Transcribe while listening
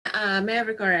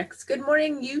MaverickRx. Good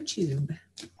morning, YouTube.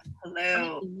 Hello.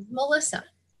 My name is Melissa.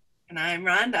 And I'm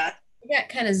Rhonda. I got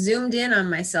kind of zoomed in on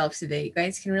myself today. You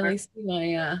guys can really see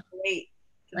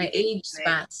my age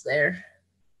spots there.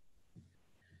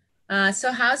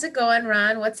 So how's it going,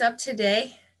 Ron? What's up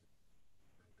today?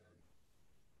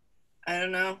 I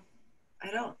don't know.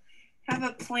 I don't have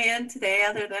a plan today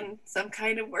other than some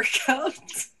kind of workout.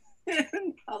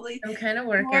 Probably some kind of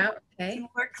workout. Some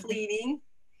more cleaning.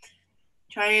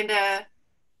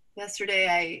 Yesterday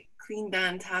I cleaned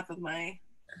on top of my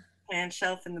plant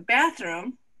shelf in the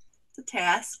bathroom. It's a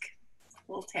task.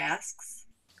 Little tasks.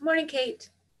 Good morning, Kate.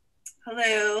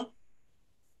 Hello.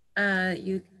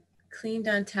 You cleaned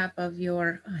on top of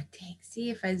your, oh dang, see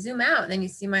if I zoom out, then you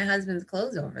see my husband's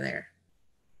clothes over there.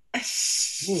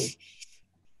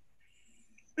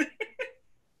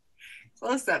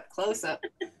 Close up.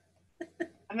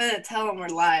 I'm going to tell them we're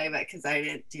live because I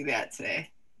didn't do that today.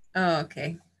 Oh,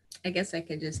 okay. I guess I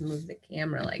could just move the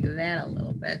camera like that a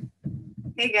little bit.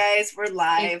 Hey guys, we're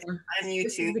live on YouTube.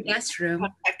 This is the guest room.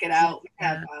 Check it out.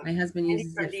 My husband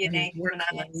uses it for DNA his work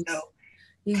clothes. so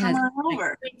he has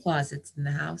over. 3 closets in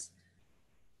the house.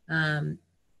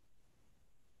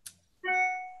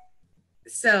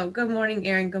 So good morning,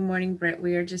 Erin. Good morning, Britt.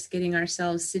 We are just getting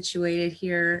ourselves situated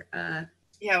here.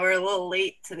 Yeah, we're a little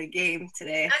late to the game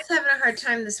today. I was having a hard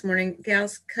time this morning,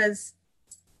 gals, because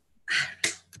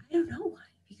I don't know why.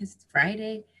 Because it's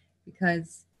Friday,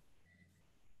 because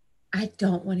I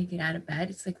don't want to get out of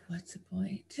bed. It's like, what's the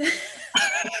point?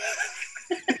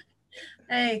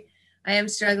 I am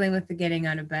struggling with the getting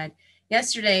out of bed.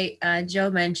 Yesterday,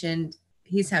 Joe mentioned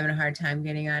he's having a hard time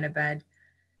getting out of bed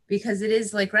because it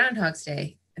is like Groundhog's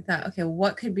Day. I thought, okay,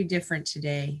 what could be different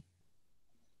today?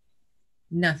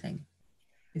 Nothing.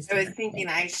 I was thinking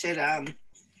I should I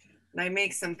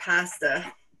make some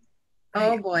pasta.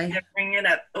 Oh boy. Bring it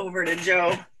up over to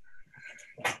Joe.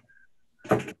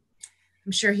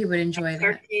 I'm sure he would enjoy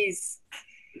that.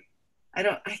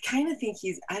 I kind of think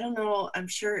I don't know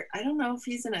if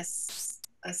he's in a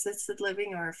assisted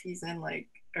living or if he's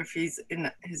in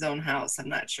his own house. I'm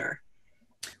not sure.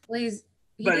 Well, he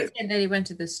did say that he went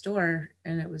to the store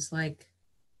and it was like,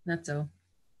 not so.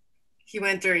 He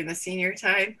went during the senior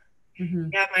time. Mm-hmm.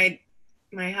 Yeah,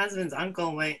 my husband's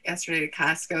uncle went yesterday to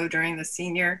Costco during the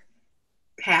senior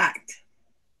packed.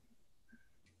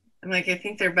 I'm like, I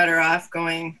think they're better off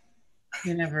going.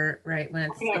 You're never right when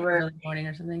it's like early morning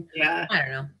or something. Yeah. I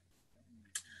don't know.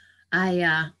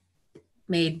 I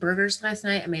made burgers last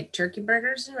night. I made turkey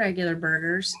burgers and regular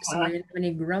burgers. So I didn't have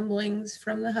any grumblings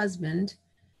from the husband.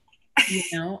 You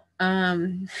know.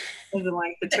 Doesn't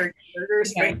like the turkey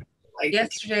burgers. Yeah.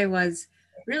 Yesterday was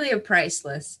really a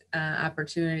priceless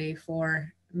opportunity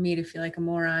for me to feel like a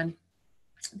moron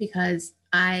because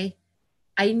I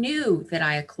knew that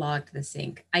I had clogged the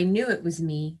sink. I knew it was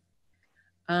me.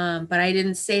 But I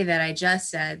didn't say that. I just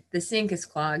said the sink is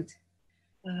clogged.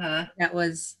 That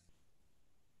was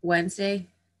Wednesday.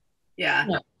 Yeah.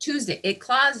 No, Tuesday. It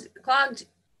clogged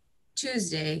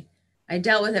Tuesday. I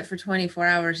dealt with it for 24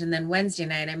 hours. And then Wednesday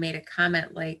night, I made a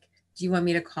comment like, do you want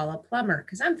me to call a plumber?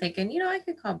 Because I'm thinking, I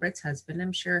could call Britt's husband.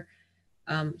 I'm sure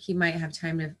he might have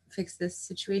time to fix this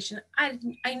situation. I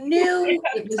knew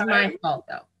it was my fault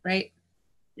though, right?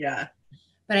 Yeah.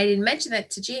 But I didn't mention that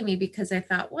to Jamie because I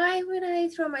thought, why would I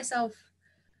throw myself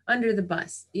under the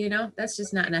bus? That's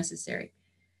just not necessary.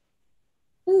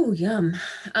 Ooh, yum.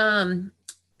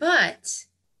 But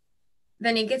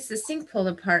then he gets the sink pulled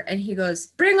apart and he goes,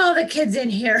 bring all the kids in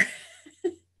here.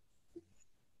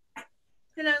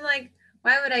 And I'm like,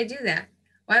 why would I do that?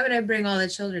 Why would I bring all the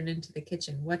children into the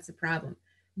kitchen? What's the problem?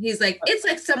 And he's like, it's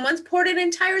like someone's poured an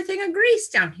entire thing of grease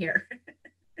down here.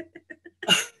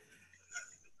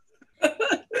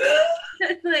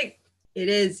 Like, it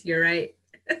is, you're right.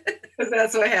 Because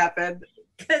that's what happened.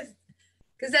 Because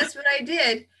that's what I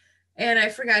did. And I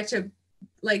forgot to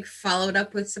follow it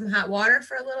up with some hot water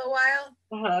for a little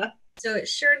while. So it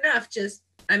sure enough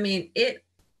it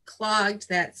clogged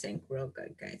that sink real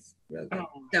good, guys. Real good.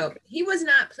 So he was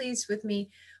not pleased with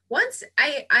me. Once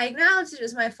I acknowledged it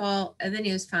was my fault, and then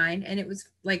he was fine. And it was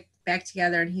back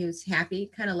together and he was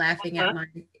happy, kind of laughing at my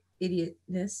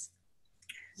idiotness.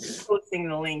 Posting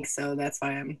the link, so that's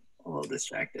why I'm a little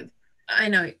distracted. I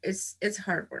know it's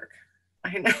hard work.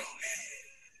 I know.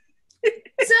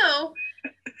 So,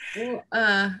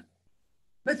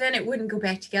 but then it wouldn't go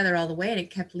back together all the way, and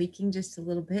it kept leaking just a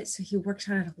little bit. So he worked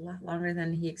on it a lot longer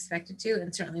than he expected to,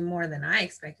 and certainly more than I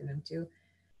expected him to.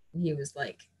 And he was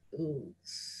like, "Ooh,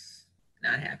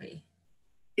 not happy."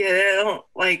 Yeah, I don't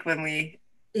like when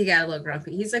He got a little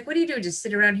grumpy. He's like, what do you do? Just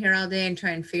sit around here all day and try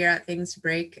and figure out things to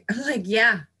break? I'm like,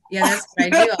 yeah, that's what I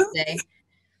do all day.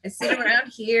 I sit around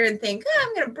here and think, oh,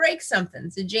 I'm going to break something.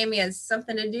 So Jamie has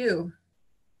something to do.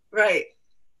 Right.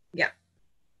 Yeah.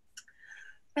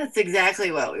 That's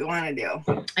exactly what we want to do.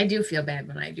 I do feel bad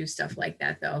when I do stuff like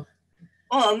that, though.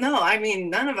 Well, no, I mean,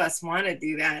 none of us want to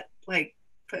do that. Like,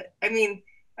 when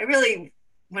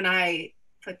I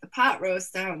put the pot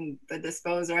roast down the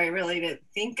disposer, I really didn't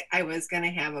think I was going to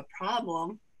have a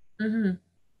problem.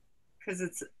 Because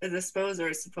it's a disposer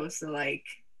is supposed to like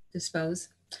dispose.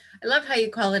 I love how you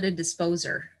call it a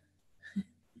disposer.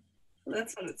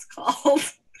 That's what it's called.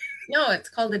 No, it's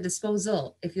called a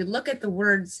disposal. If you look at the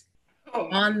words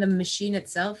on the machine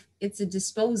itself, it's a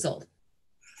disposal.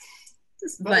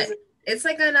 But it's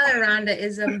like another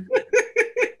Rhonda-ism,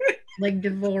 like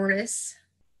divorce.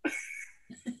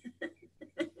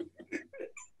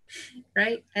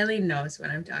 Right? Eileen knows what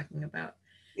I'm talking about.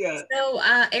 Yeah. So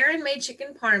Erin made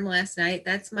chicken parm last night.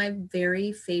 That's my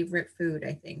very favorite food,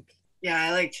 I think. Yeah,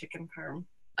 I like chicken parm.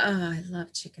 Oh, I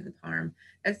love chicken parm.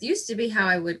 That used to be how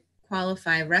I would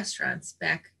qualify restaurants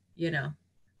back, when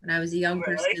I was a young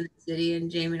person in the city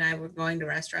and Jamie and I were going to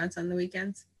restaurants on the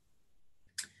weekends.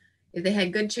 If they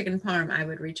had good chicken parm, I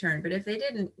would return. But if they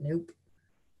didn't, nope.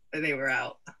 They were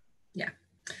out. Yeah.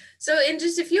 So in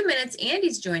just a few minutes,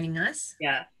 Andy's joining us.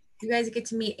 Yeah. You guys get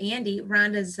to meet Andy,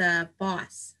 Rhonda's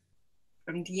boss.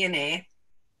 From DNA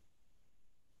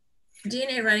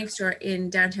running store in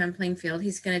downtown Plainfield.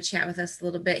 He's going to chat with us a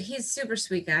little bit. He's a super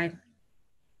sweet guy.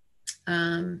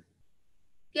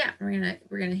 Yeah, we're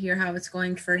gonna hear how it's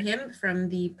going for him from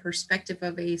the perspective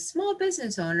of a small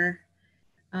business owner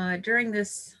during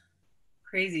this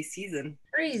crazy season.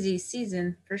 Crazy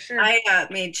season, for sure. I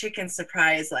made chicken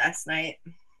surprise last night.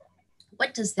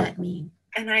 What does that mean?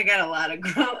 And I got a lot of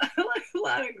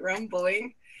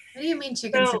grumbling. What do you mean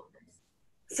chicken surprise?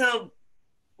 So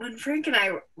when Frank and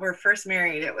I were first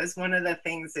married, it was one of the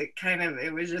things that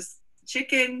it was just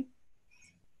chicken,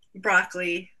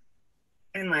 broccoli,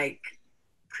 and like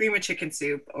cream of chicken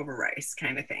soup over rice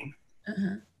kind of thing.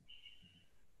 Uh-huh.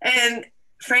 And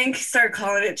Frank started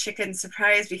calling it chicken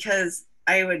surprise because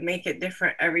I would make it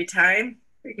different every time.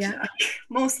 Yeah.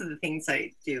 Most of the things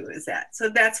I do is that. So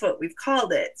that's what we've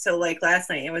called it. So like last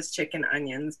night it was chicken,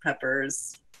 onions,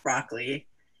 peppers, broccoli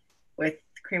with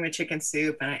cream of chicken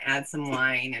soup, and I add some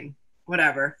wine and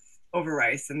whatever over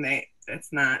rice, and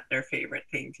it's not their favorite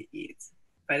thing to eat.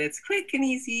 But it's quick and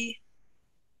easy.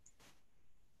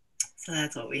 So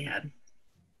that's what we had.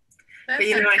 But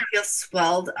I feel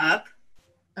swelled up.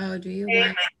 Oh, do you?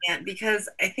 I can't, because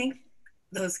I think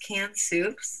those canned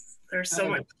soups, there's so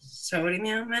much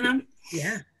sodium in them.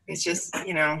 Yeah. It's just,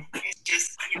 bueno.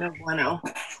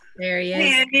 There he is.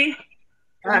 Hey, Andy.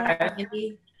 Hi.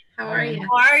 Andy, how are you?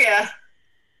 How are you?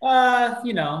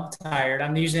 Tired.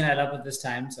 I'm usually not up at this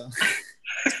time, so.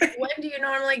 When do you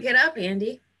normally get up,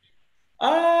 Andy?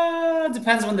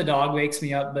 Depends when the dog wakes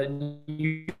me up, but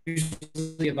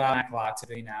usually about 9 o'clock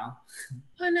today now.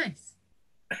 Oh, nice.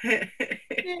 Yeah,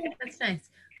 that's nice.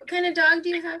 What kind of dog do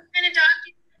you have?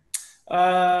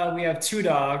 We have 2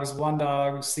 dogs. One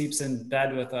dog sleeps in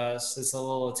bed with us. It's a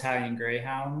little Italian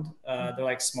greyhound. They're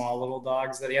like small little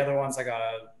dogs. The other one's like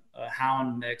a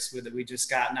hound mix that we just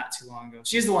got not too long ago.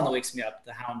 She's the one that wakes me up,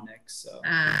 the hound mix. So.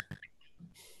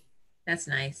 That's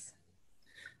nice.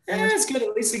 Yeah, it's good.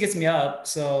 At least it gets me up.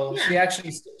 So yeah.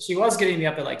 She was getting me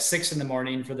up at like 6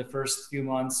 a.m. for the first few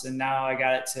months, and now I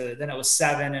got it to, then it was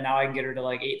 7, and now I can get her to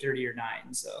like 8:30 or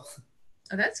 9. So.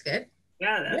 Oh, that's good.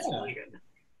 Yeah, that's really good.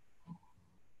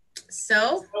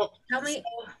 So tell me,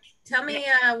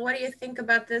 what do you think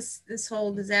about this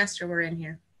whole disaster we're in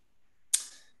here?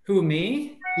 Who,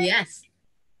 me? Yes.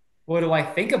 What do I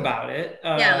think about it?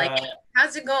 Yeah, like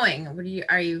how's it going?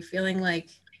 Are you feeling like?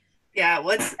 Yeah,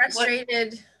 what's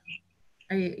frustrated?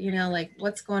 Are you like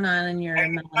what's going on in your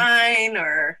mind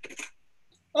or?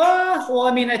 Well,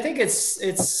 I mean, I think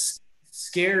it's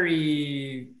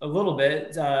scary a little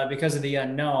bit because of the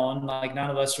unknown. Like none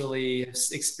of us really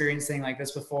experienced anything like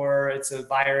this before. It's a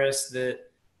virus that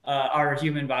our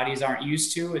human bodies aren't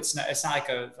used to. It's not like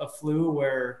a flu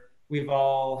where we've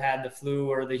all had the flu,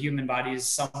 or the human body is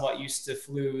somewhat used to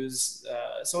flus.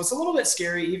 So it's a little bit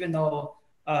scary, even though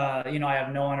I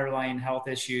have no underlying health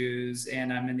issues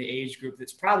and I'm in the age group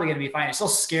that's probably going to be fine. It's still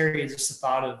scary, just the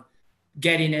thought of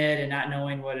getting it and not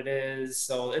knowing what it is.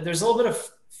 So there's a little bit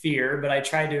of fear, but I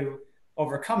try to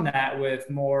overcome that with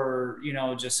more,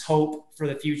 just hope for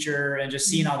the future and just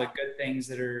seeing all the good things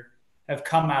that have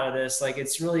come out of this. Like,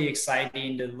 it's really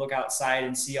exciting to look outside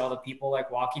and see all the people like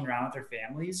walking around with their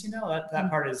families. That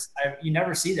part is, you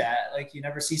never see that. Like, you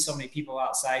never see so many people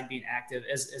outside being active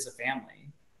as a family.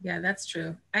 Yeah, that's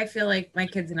true. I feel like my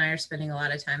kids and I are spending a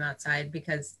lot of time outside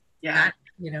because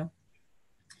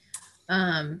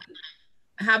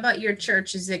How about your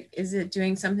church? Is it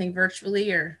doing something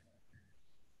virtually or?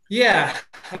 Yeah,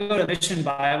 I go to Mission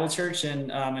Bible Church in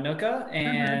Manuka,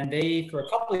 and they for a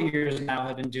couple of years now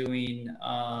have been doing,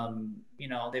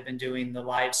 they've been doing the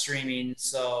live streaming.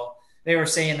 So they were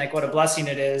saying like what a blessing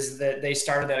it is that they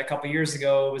started that a couple of years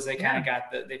ago. Was they kind of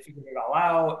they figured it all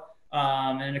out,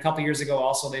 and a couple of years ago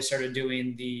also they started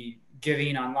doing the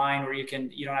giving online where you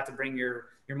don't have to bring your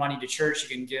money to church.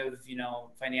 You can give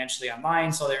financially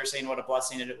online. So they were saying what a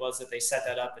blessing it was that they set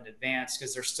that up in advance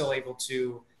because they're still able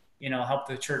to help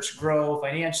the church grow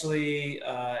financially,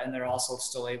 and they're also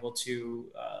still able to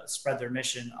spread their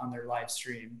mission on their live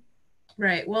stream.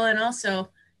 Right. Well, and also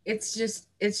it's just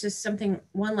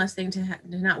one less thing to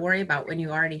not worry about when you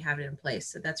already have it in place.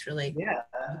 So that's really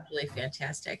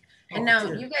fantastic. And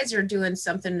now you guys are doing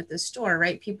something at the store,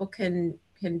 right? People can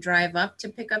drive up to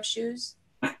pick up shoes.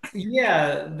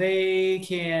 Yeah, they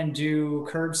can do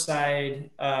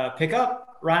curbside pickup.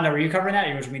 Rhonda, were you covering that, or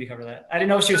you wanted me to cover that? I didn't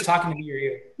know if she was talking to me or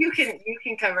you. You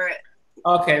can cover it.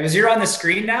 Okay, because you're on the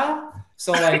screen now,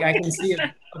 so like I can see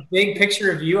a big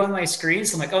picture of you on my screen.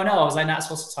 So I'm like, oh no, was I not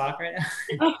supposed to talk right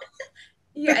now?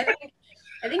 Yeah,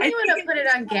 I think you want to put it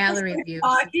on gallery view.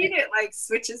 Talking, it like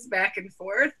switches back and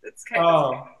forth. It's kind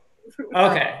of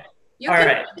okay. All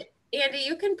right. Andy,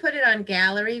 you can put it on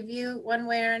gallery view one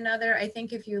way or another. I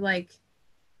think if you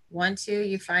want to,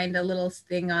 you find a little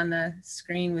thing on the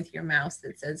screen with your mouse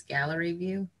that says gallery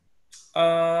view.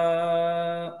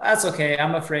 That's okay.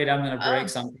 I'm afraid I'm going to break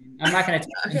something. I'm not going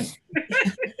to.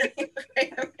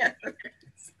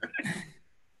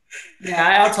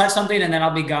 Yeah, I'll touch something and then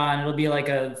I'll be gone. It'll be like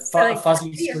a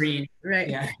fuzzy screen. Right.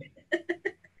 Yeah.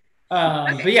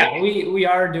 But yeah, we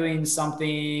are doing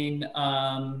something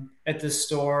at the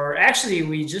store. Actually,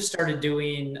 we just started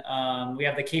doing, we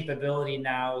have the capability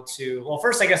now to, well,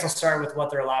 first, I guess I'll start with what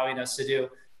they're allowing us to do.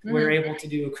 Mm-hmm. We're able to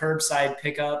do curbside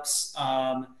pickups.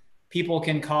 People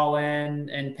can call in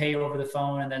and pay over the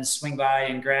phone and then swing by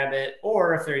and grab it.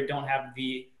 Or if they don't have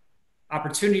the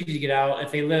opportunity to get out,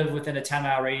 if they live within a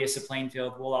 10-mile radius of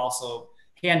Plainfield, we'll also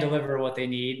hand deliver what they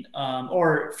need,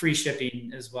 or free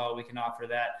shipping as well. We can offer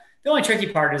that. The only tricky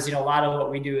part is, a lot of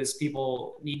what we do is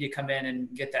people need to come in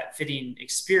and get that fitting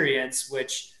experience,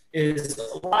 which is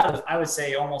a lot of, I would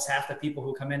say almost half the people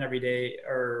who come in every day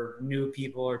are new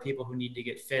people or people who need to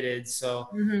get fitted. So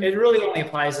it really only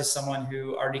applies to someone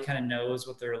who already kind of knows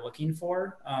what they're looking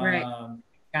for, kind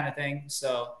of thing.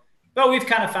 So, but we've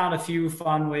kind of found a few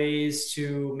fun ways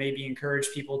to maybe encourage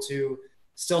people to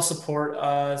still support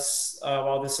us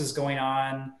while this is going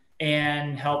on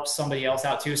and help somebody else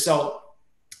out too. So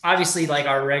obviously like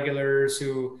our regulars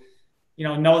who,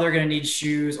 know they're going to need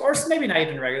shoes, or maybe not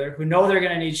even regular, who know they're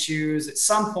going to need shoes at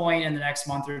some point in the next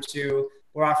month or two,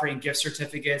 we're offering gift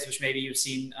certificates, which maybe you've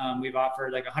seen. We've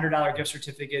offered like $100 gift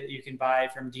certificate that you can buy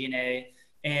from DNA.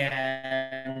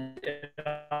 And it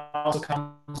also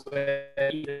comes with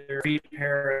either a free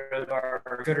pair of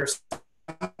our good or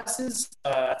sunglasses,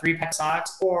 3-pack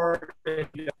socks, or if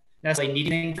you don't necessarily need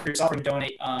anything for yourself, and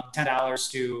donate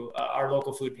 $10 to our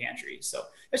local food pantry. So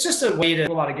it's just a way to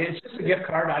it's just a gift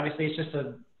card. Obviously, it's just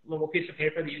a little piece of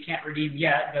paper that you can't redeem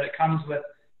yet, but it comes with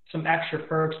some extra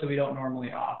perks that we don't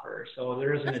normally offer. So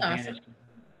there is an advantage. Awesome.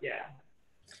 Yeah.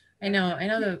 I know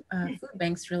the food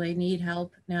banks really need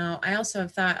help. Now, I also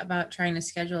have thought about trying to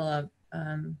schedule a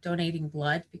donating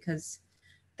blood, because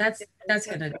that's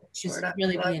going to just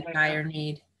really be in dire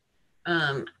need.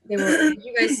 You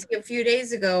guys see a few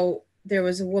days ago, there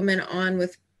was a woman on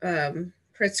with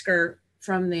Pritzker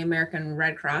from the American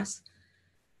Red Cross,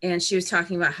 and she was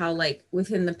talking about how like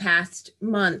within the past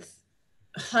month,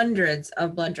 hundreds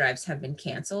of blood drives have been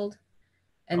canceled.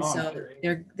 And so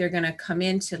they're going to come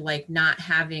into like not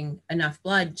having enough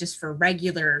blood just for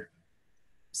regular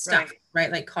stuff,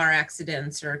 right? Like car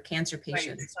accidents or cancer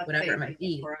patients, whatever it might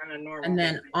be. And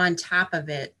then on top of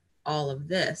it, all of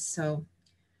this. So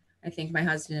I think my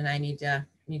husband and I need to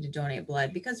donate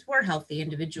blood because we're healthy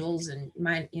individuals, and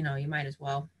you might as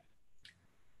well.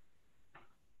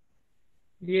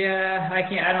 Yeah, I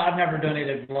can't. I've never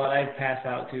donated blood. I pass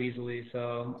out too easily.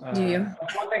 So do you?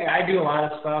 One thing, I do a lot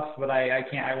of stuff, but I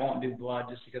can't. I won't do blood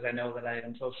just because I know that I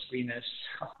am so squeamish.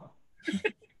 So.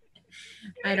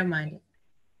 I don't mind it.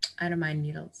 I don't mind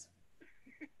needles.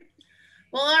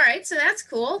 Well, all right. So that's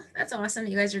cool. That's awesome.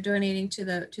 You guys are donating to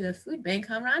the food bank,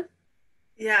 huh, Ron?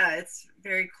 Yeah, it's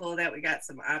very cool that we got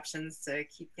some options to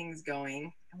keep things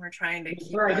going, and we're trying to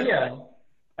keep. Your idea.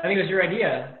 I think it was your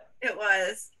idea. It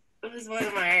was one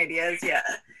of my ideas, yeah.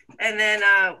 And then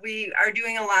we are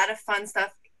doing a lot of fun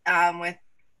stuff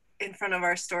in front of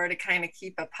our store to kind of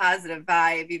keep a positive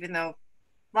vibe, even though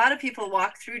a lot of people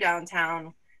walk through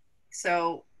downtown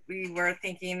So we were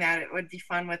thinking that it would be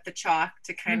fun with the chalk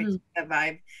to kind of keep that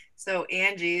vibe. So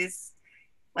Angie's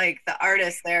like the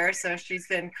artist there, so she's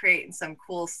been creating some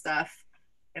cool stuff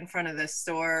in front of the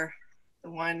store.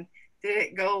 Did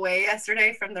it go away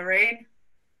yesterday from the rain?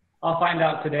 I'll find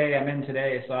out today. I'm in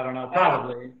today, so I don't know.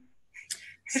 Probably.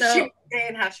 So she was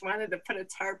saying how she wanted to put a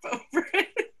tarp over it.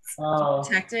 To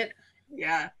protect it.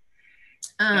 Yeah.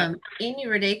 Amy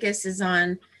Radakis is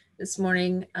on this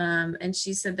morning, and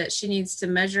she said that she needs to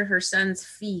measure her son's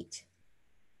feet.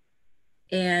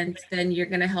 And then you're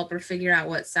going to help her figure out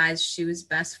what size shoe is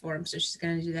best for him. So she's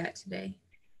going to do that today.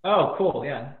 Oh, cool.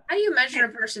 Yeah. How do you measure a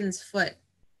person's foot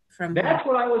from That's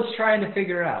what I was trying to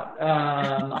figure out.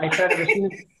 I said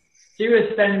she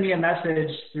was sending me a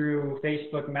message through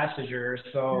Facebook Messenger.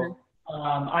 So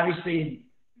obviously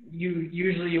you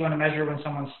want to measure when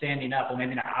someone's standing up. Well,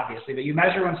 maybe not obviously, but you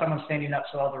measure when someone's standing up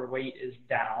so all their weight is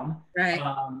down. Right.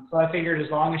 So I figured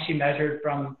as long as she measured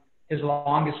from his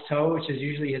longest toe, which is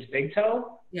usually his big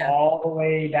toe, all the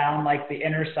way down like the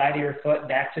inner side of your foot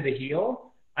back to the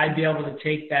heel, I'd be able to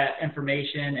take that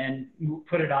information and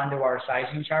put it onto our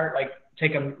sizing chart, like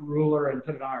take a ruler and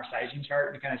put it on our sizing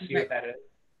chart and kind of see what that is.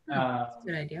 That's a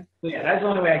good idea. So yeah, that's the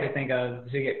only way I could think of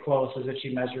to get close is if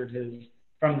she measured his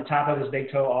from the top of his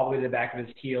big toe all the way to the back of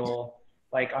his heel,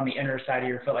 like on the inner side of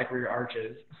your foot, like where your arch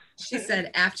is. She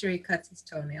said after he cuts his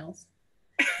toenails.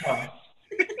 Oh.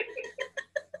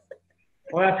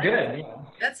 Well, that's good. Yeah.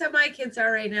 That's how my kids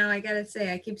are right now. I gotta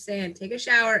say, I keep saying, take a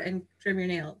shower and trim your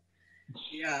nails.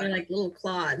 Yeah. They're like little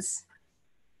claws.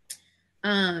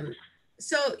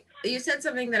 So you said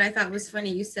something that I thought was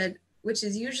funny. You said, which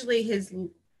is usually his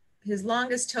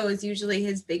longest toe is usually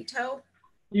his big toe.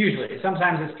 Usually.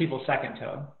 Sometimes it's people's second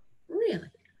toe. Really?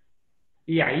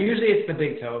 Yeah, usually it's the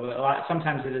big toe, but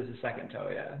sometimes it is the second toe,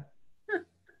 yeah.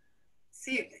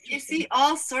 See, you see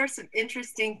all sorts of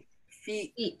interesting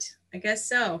feet. I guess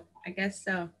so.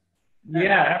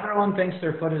 Yeah, everyone thinks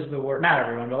their foot is the worst. Not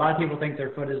everyone, but a lot of people think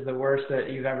their foot is the worst that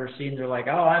you've ever seen. They're like,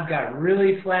 oh, I've got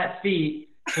really flat feet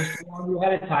just to warn you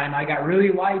ahead of time. I got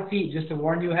really wide feet just to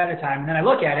warn you ahead of time. And then I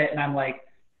look at it and I'm like,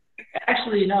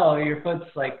 actually, no, your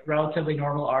foot's like relatively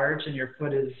normal arch and your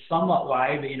foot is somewhat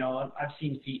wide. But, I've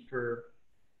seen feet for,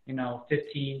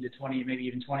 15 to 20, maybe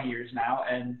even 20 years now.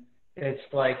 And it's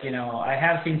like, I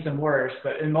have seen some worse,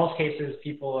 but in most cases,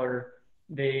 people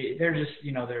they're just,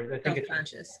 they think it's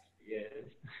conscious.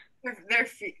 Yeah.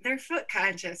 They're foot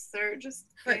conscious. They're just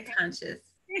foot conscious.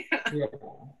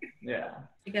 Yeah.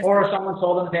 Or someone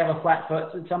told them they have a flat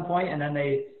foot at some point, and then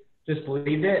they just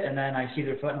believed it, and then I see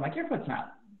their foot, and I'm like, your foot's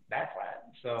not that flat.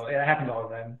 So it happens all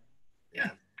the time. Yeah.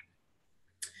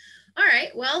 All right.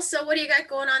 Well, so what do you got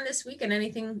going on this weekend?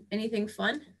 Anything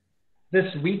fun?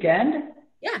 This weekend?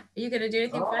 Yeah. Are you gonna do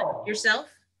anything fun yourself?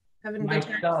 Having a good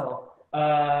time?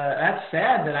 That's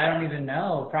sad that I don't even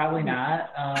know. Probably not.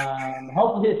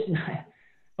 Hopefully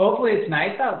it's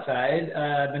nice outside.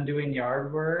 I've been doing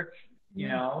yard work,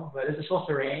 but is it supposed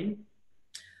to rain?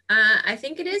 I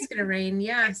think it is gonna rain.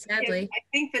 Yeah, sadly. I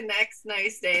think the next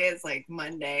nice day is like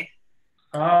Monday.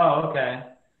 Oh, okay.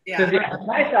 Yeah. Because it's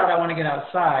nice out. I want to get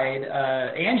outside.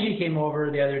 Angie came over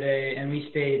the other day, and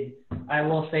I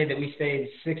will say that we stayed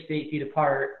 6 to 8 feet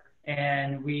apart,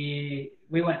 and we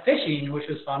went fishing, which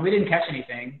was fun. We didn't catch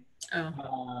anything,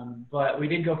 but we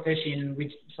did go fishing.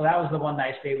 So that was the one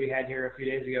nice day we had here a few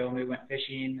days ago, and we went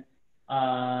fishing.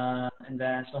 And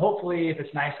then, so hopefully, if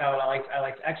it's nice out, I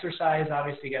like to exercise.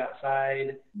 Obviously, get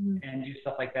outside and do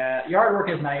stuff like that. Yard work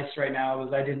is nice right now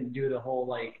because I didn't do the whole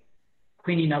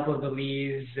cleaning up of the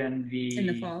leaves in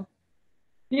the fall.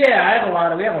 Yeah,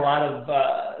 we have a lot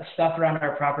of stuff around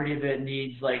our property that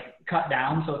needs cut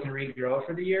down so it can regrow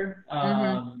for the year.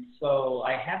 So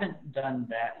I haven't done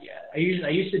that yet. I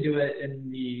used to do it in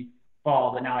the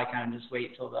fall, but now I kind of just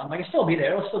wait till I'm like, it'll still be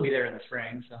there in the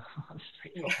spring. So I'll just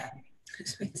wait till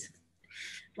then.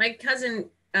 My cousin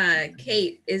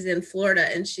Kate is in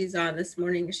Florida, and she's on this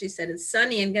morning. She said it's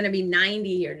sunny and going to be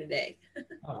 90 here today.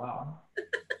 Oh wow!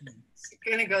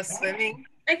 Gonna go swimming.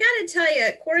 I gotta tell you,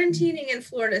 quarantining in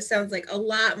Florida sounds like a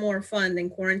lot more fun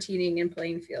than quarantining in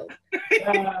Plainfield.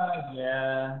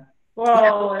 Yeah.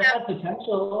 Well, it had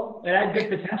potential. It had good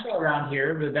potential around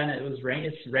here, but then it's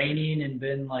raining and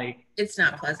been it's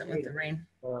not pleasant with the rain.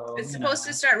 So, it's supposed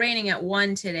to start raining at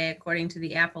 1 today, according to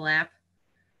the Apple app.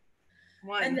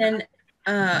 1. And then,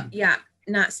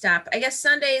 not stop. I guess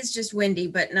Sunday is just windy,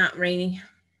 but not rainy.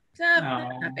 So,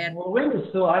 not bad. Well, wind is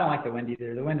still. I don't like the wind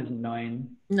either. The wind is annoying.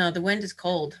 No, the wind is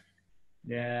cold.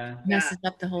 Yeah. Messes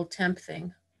up the whole temp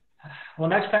thing. Well,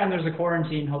 next time there's a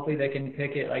quarantine, hopefully they can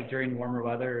pick it during warmer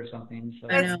weather or something. So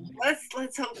I know.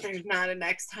 Let's hope there's not a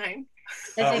next time.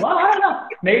 Well, I don't know.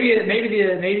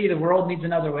 Maybe the world needs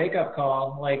another wake up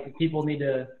call. Like people need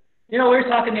to, we were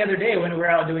talking the other day when we were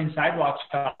out doing sidewalk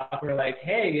talk. We're like,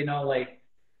 hey, like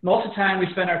most of the time we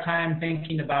spend our time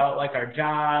thinking about like our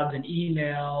jobs and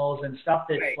emails and stuff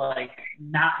that's like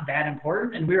not that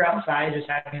important. And we were outside just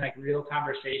having like real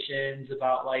conversations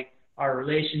about like our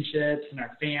relationships and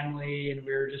our family. And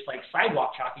we were just like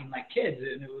sidewalk talking like kids.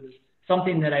 And it was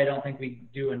something that I don't think we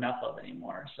do enough of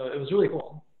anymore. So it was really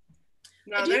cool.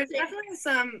 No, there's definitely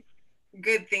some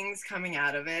good things coming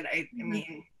out of it. I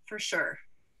mean, for sure.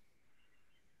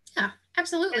 Yeah,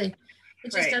 absolutely.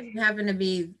 It just doesn't happen to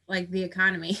be like the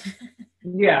economy.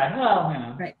 Yeah, well,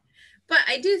 yeah. Right. But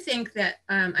I do think that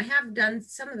I have done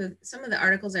some of the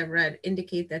articles I've read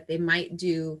indicate that they might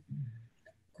do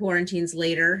quarantines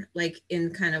later, like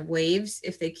in kind of waves,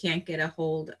 if they can't get a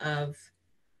hold of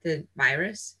the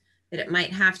virus, that it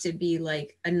might have to be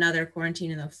like another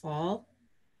quarantine in the fall.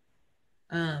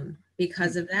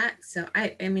 Because of that. So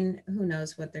I mean, who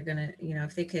knows what they're gonna,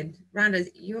 if they could. Rhonda,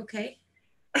 you okay?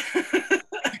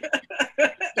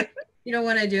 You don't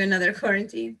want to do another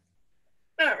quarantine?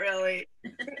 Not really.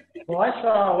 Well, I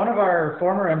saw one of our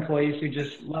former employees who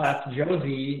just left,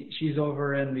 Josie. She's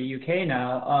over in the UK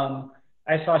now.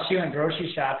 I saw she went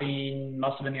grocery shopping,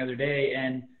 must have been the other day,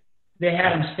 and they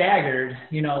had them staggered.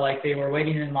 Like they were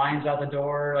waiting in lines out the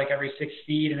door, like every 6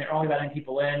 feet, and they're only letting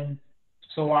people in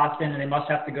so often, and they must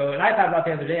have to go. And I thought about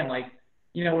the other day, I'm like,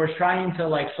 we're trying to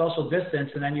like social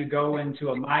distance, and then you go into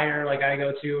a Meijer like I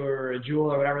go to, or a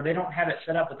Jewel or whatever. They don't have it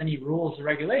set up with any rules or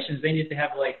regulations. They need to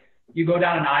have like, you go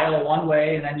down an aisle one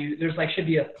way, and then there's like should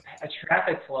be a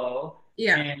traffic flow.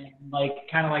 Yeah. And like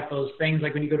kind of like those things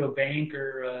like when you go to a bank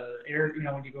or air,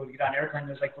 when you go to get on an airplane,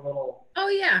 there's like the little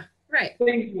right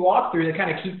things you walk through that kind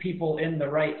of keep people in the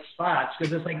right spots,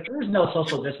 because it's like there's no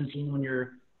social distancing when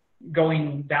you're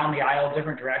going down the aisle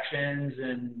different directions,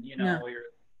 and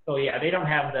so yeah, they don't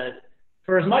have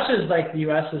for as much as like the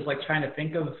US is like trying to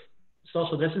think of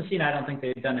social distancing. I don't think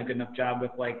they've done a good enough job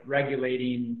with like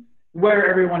regulating where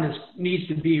everyone needs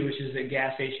to be, which is at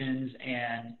gas stations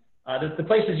and the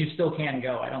places you still can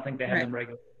go. I don't think they have them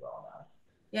regulated well enough.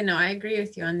 Yeah, no, I agree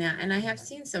with you on that. And I have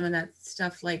seen some of that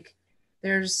stuff, like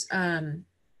there's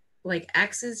like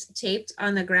X's taped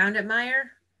on the ground at Meijer,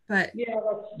 but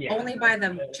only by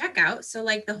the checkout. So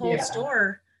like the whole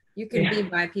store, you can be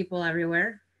by people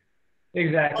everywhere.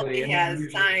 Exactly. Aldi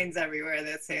has signs everywhere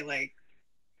that say like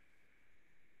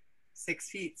 6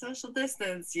 feet social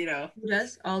distance, Who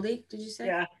does? Aldi, did you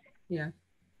say? Yeah.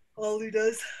 Aldi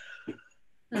does.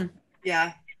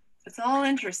 Yeah. It's all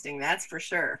interesting, that's for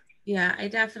sure. Yeah, I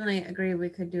definitely agree. We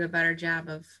could do a better job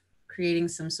of creating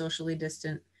some socially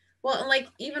distant. Well, and like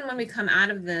even when we come out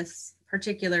of this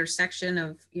particular section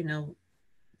of,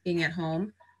 being at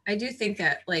home, I do think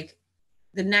that like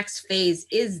the next phase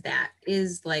is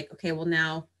like, okay, well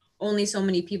now only so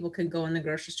many people can go in the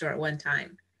grocery store at one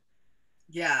time.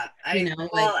 Yeah. I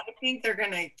think they're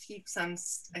going to keep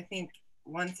I think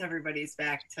once everybody's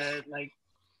back to like,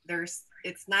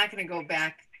 it's not going to go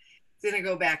back. It's going to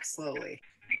go back slowly.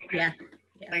 Yeah.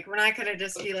 Like we're not going to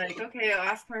just be like, okay,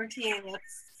 off quarantine,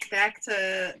 let's back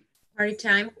to party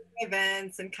time,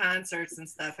 events and concerts and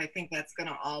stuff. I think that's going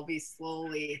to all be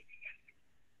slowly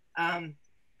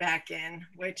back in,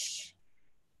 which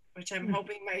I'm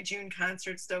hoping my June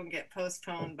concerts don't get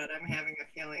postponed, but I'm having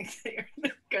a feeling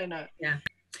they're gonna. Yeah.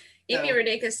 Amy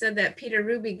Radeka said that Peter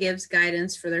Ruby gives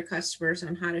guidance for their customers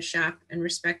on how to shop and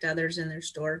respect others in their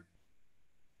store.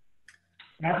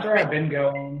 That's where I've been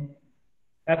going.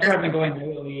 That's where I've been going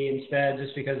lately instead,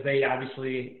 just because they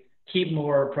obviously keep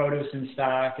more produce in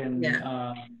stock, and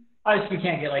obviously you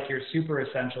can't get like your super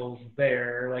essentials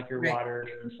there, like your water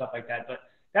and stuff like that. But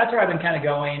that's where I've been kind of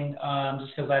going,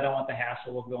 just because I don't want the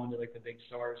hassle of going to like the big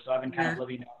stores. So I've been kind of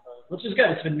living off of, which is good.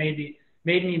 It's been made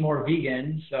me more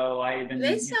vegan. So I've been. Do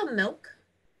they sell milk?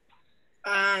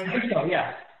 I think so.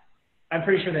 Yeah, I'm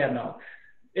pretty sure they have milk.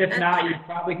 If not, you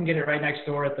probably can get it right next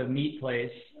door at the meat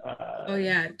place.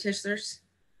 Tischler's.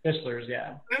 Tischler's,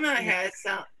 yeah.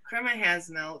 Crema has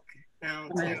milk now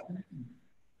too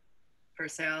for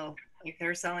sale. Like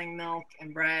they're selling milk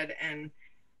and bread and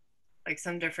like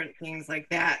some different things like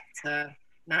that,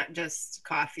 not just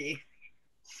coffee.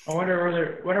 I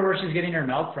wonder where she's getting her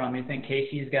milk from. You think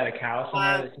Casey's got a cow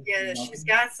somewhere? She's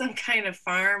got some kind of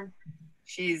farm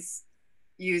she's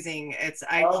using.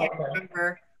 I can't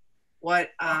remember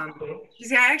what.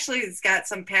 It's got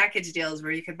some package deals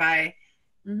where you could buy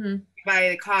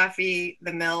the coffee,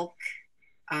 the milk.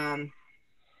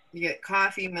 You get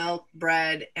coffee, milk,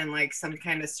 bread, and like some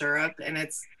kind of syrup, and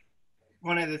it's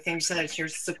one of the things that you're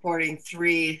supporting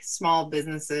 3 small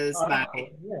businesses by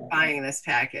buying this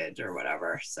package or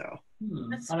whatever. So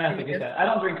I'm gonna have to get that. I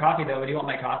don't drink coffee though. But do you want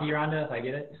my coffee, Rhonda, if I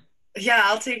get it? Yeah,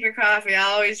 I'll take your coffee.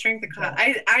 I'll always drink the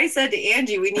coffee. I said to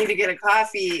Angie, we need to get a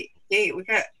coffee date.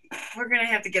 We're gonna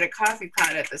have to get a coffee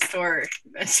pot at the store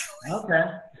eventually. Okay.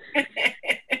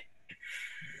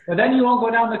 But then you won't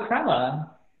go down the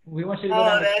Crema. We want you to go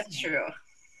down. Oh, that's true.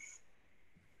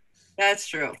 That's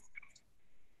true.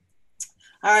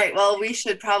 All right. Well, we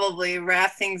should probably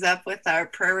wrap things up with our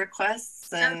prayer requests.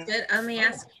 Sounds good. Let me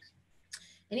ask.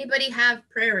 Anybody have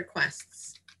prayer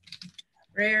requests?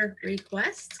 Prayer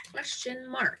requests? Question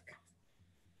mark.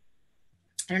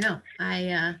 I don't know.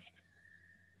 I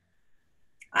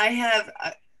have.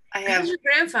 How's your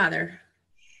grandfather?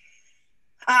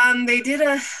 They did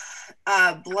a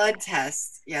blood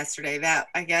test yesterday. That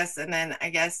I guess, and then I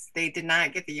guess they did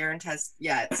not get the urine test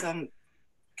yet. So I'm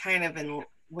kind of in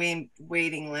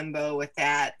waiting limbo with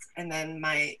that. And then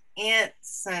my aunt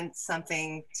sent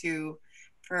something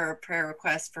for a prayer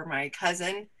request for my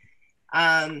cousin.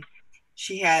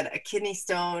 She had a kidney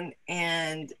stone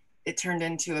and it turned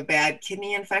into a bad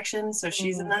kidney infection. So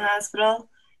she's in the hospital,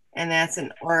 and that's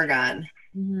in Oregon.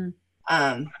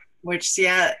 Which,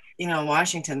 yeah,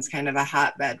 Washington's kind of a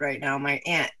hotbed right now. My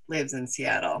aunt lives in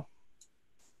Seattle.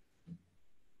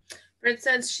 Britt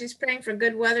says she's praying for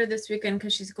good weather this weekend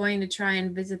because she's going to try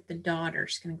and visit the daughter.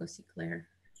 She's going to go see Claire.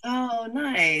 Oh,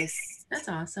 nice. That's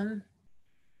awesome.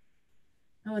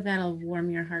 Oh, that'll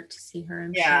warm your heart to see her.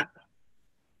 I'm sure.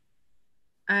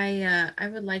 I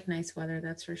would like nice weather,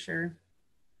 that's for sure.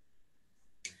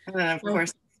 And then, of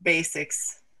course,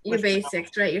 basics. Your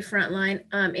basics, right? Your front line.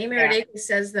 Amy Rodakis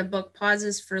says the book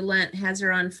Pauses for Lent has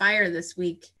her on fire this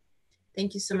week.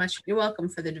 Thank you so much. You're welcome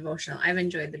for the devotional. I've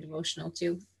enjoyed the devotional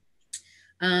too.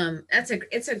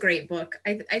 It's a great book.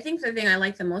 I think the thing I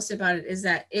like the most about it is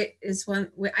that it is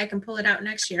one I can pull it out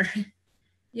next year.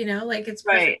 Like it's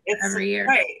right. It's every year.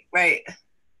 Right.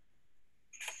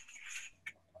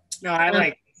 No, I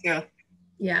like it too.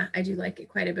 Yeah, I do like it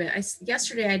quite a bit.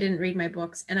 Yesterday I didn't read my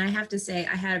books, and I have to say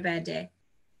I had a bad day.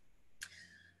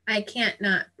 I can't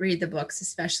not read the books,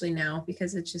 especially now,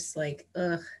 because it's just like,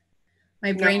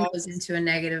 my brain goes into a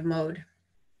negative mode.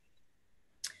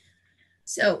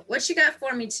 So what you got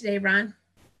for me today, Ron?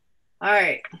 All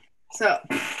right. So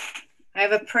I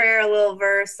have a prayer, a little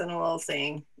verse, and a little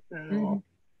saying.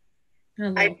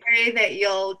 I pray that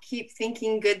you'll keep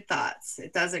thinking good thoughts.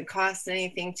 It doesn't cost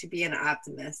anything to be an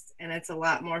optimist, and it's a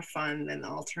lot more fun than the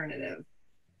alternative.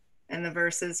 And the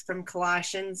verse is from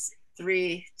Colossians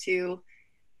 3:2.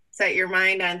 Set your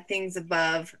mind on things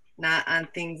above, not on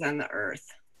things on the earth.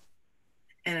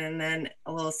 And then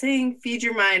a little saying, feed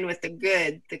your mind with the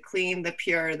good, the clean, the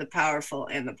pure, the powerful,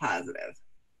 and the positive.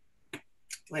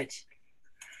 Which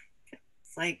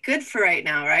it's like good for right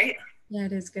now, right? Yeah,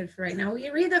 it is good for right now. Will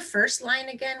you read the first line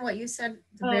again, what you said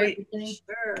at the very beginning?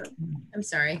 Sure. I'm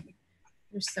sorry.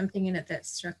 There's something in it that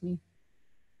struck me.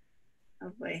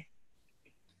 Oh, boy.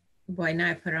 Boy, now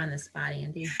I put her on the spot,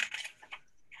 Andy.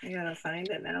 I gotta find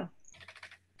it now.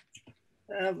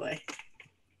 Oh, boy.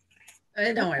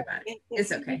 Don't worry about it.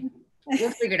 It's okay.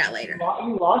 We'll figure it out later.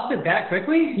 You lost it that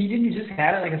quickly? You didn't just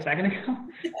have it like a second ago?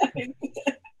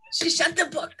 She shut the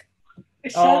book. The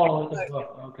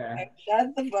book. Okay. I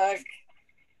shut the book.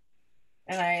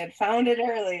 And I had found it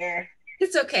earlier.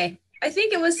 It's okay. I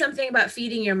think it was something about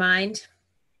feeding your mind.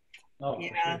 Oh,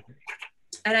 yeah. Sure.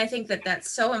 And I think that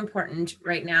that's so important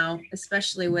right now,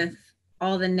 especially with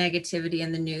all the negativity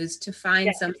in the news, to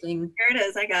find something. Here it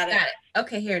is. I got it.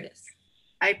 Okay, here it is.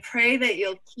 I pray that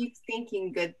you'll keep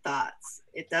thinking good thoughts.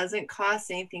 It doesn't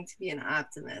cost anything to be an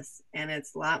optimist, and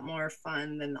it's a lot more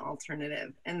fun than the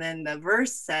alternative. And then the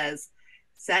verse says,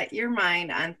 set your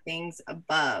mind on things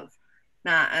above,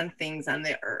 not on things on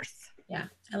the earth. Yeah,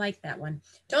 I like that one.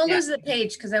 Don't lose the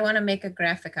page, because I want to make a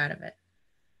graphic out of it.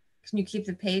 Can you keep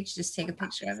the page? Just take a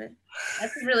picture of it.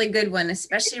 That's a really good one,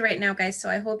 especially right now, guys. So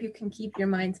I hope you can keep your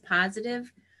minds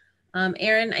positive.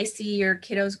 Erin, I see your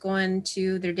kiddos going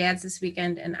to their dads this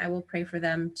weekend, and I will pray for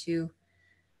them to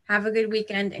have a good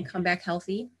weekend and come back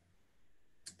healthy.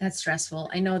 That's stressful.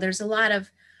 I know there's a lot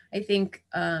of, I think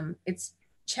it's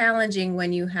challenging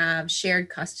when you have shared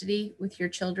custody with your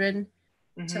children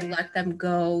to let them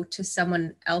go to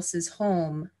someone else's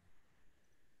home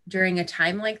during a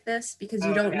time like this, because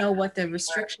you don't know what the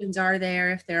restrictions are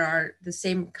there, if there are the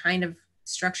same kind of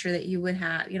structure that you would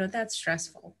have, that's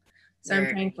stressful. So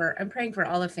I'm praying for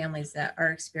all the families that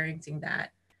are experiencing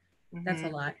that. That's a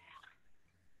lot.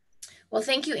 Well,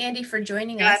 thank you, Andy, for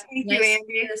joining us. Thank you,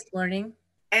 Andy, this morning.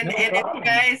 And if you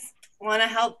guys want to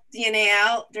help DNA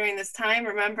out during this time,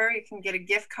 remember you can get a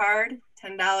gift card.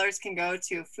 $10 can go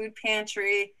to a food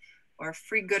pantry or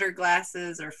free Gooder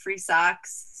glasses or free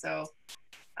socks. So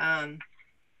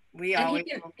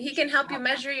he can help you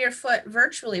measure your foot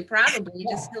virtually, probably.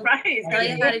 Just right. tell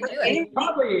you how to do it.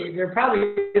 There probably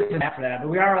is an app for that, but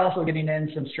we are also getting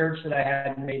in some shirts that I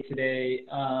had made today.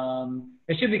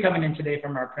 It should be coming in today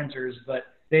from our printers, but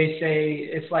they say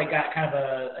it's like got kind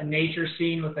of a nature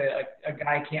scene with a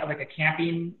guy like a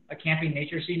camping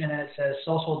nature scene, and then it says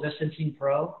social distancing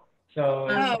pro. So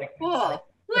cool.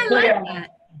 I like that.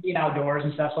 Being outdoors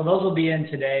and stuff. So those will be in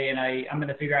today, and I'm going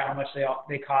to figure out how much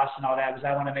they cost and all that, because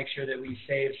I want to make sure that we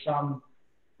save some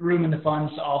room in the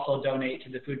funds to also donate to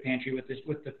the food pantry with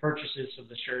the purchases of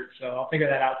the shirt. So I'll figure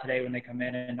that out today when they come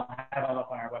in, and I'll have them up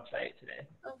on our website today.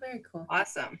 Oh, very cool.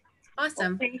 Awesome. Well,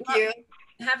 thank you.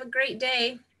 Have a great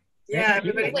day. Yeah,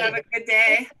 everybody have a good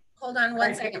day. Hold on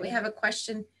one second. We have a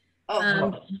question.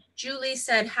 Julie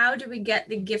said, how do we get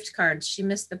the gift cards? She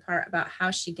missed the part about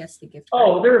how she gets the gift cards.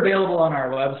 Oh, they're available on our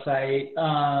website.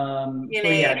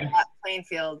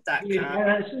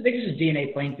 DNA.plainfield.com. They can just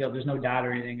DNA Plainfield. There's no dot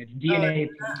or anything. It's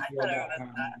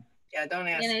DNAplainfield.com. Yeah, don't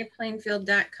ask.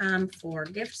 DNAplainfield.com for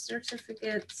gift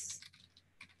certificates.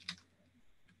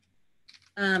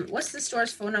 What's the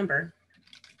store's phone number?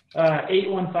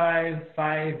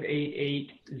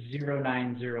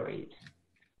 815-588-0908.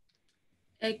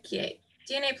 Okay.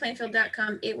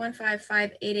 DNAplainfield.com,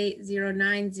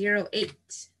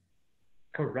 815-588-0908.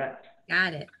 Correct.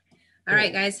 Got it. All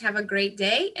right, guys, have a great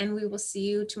day, and we will see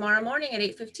you tomorrow morning at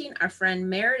 8:15. Our friend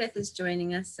Meredith is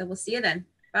joining us, so we'll see you then.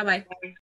 Bye-bye.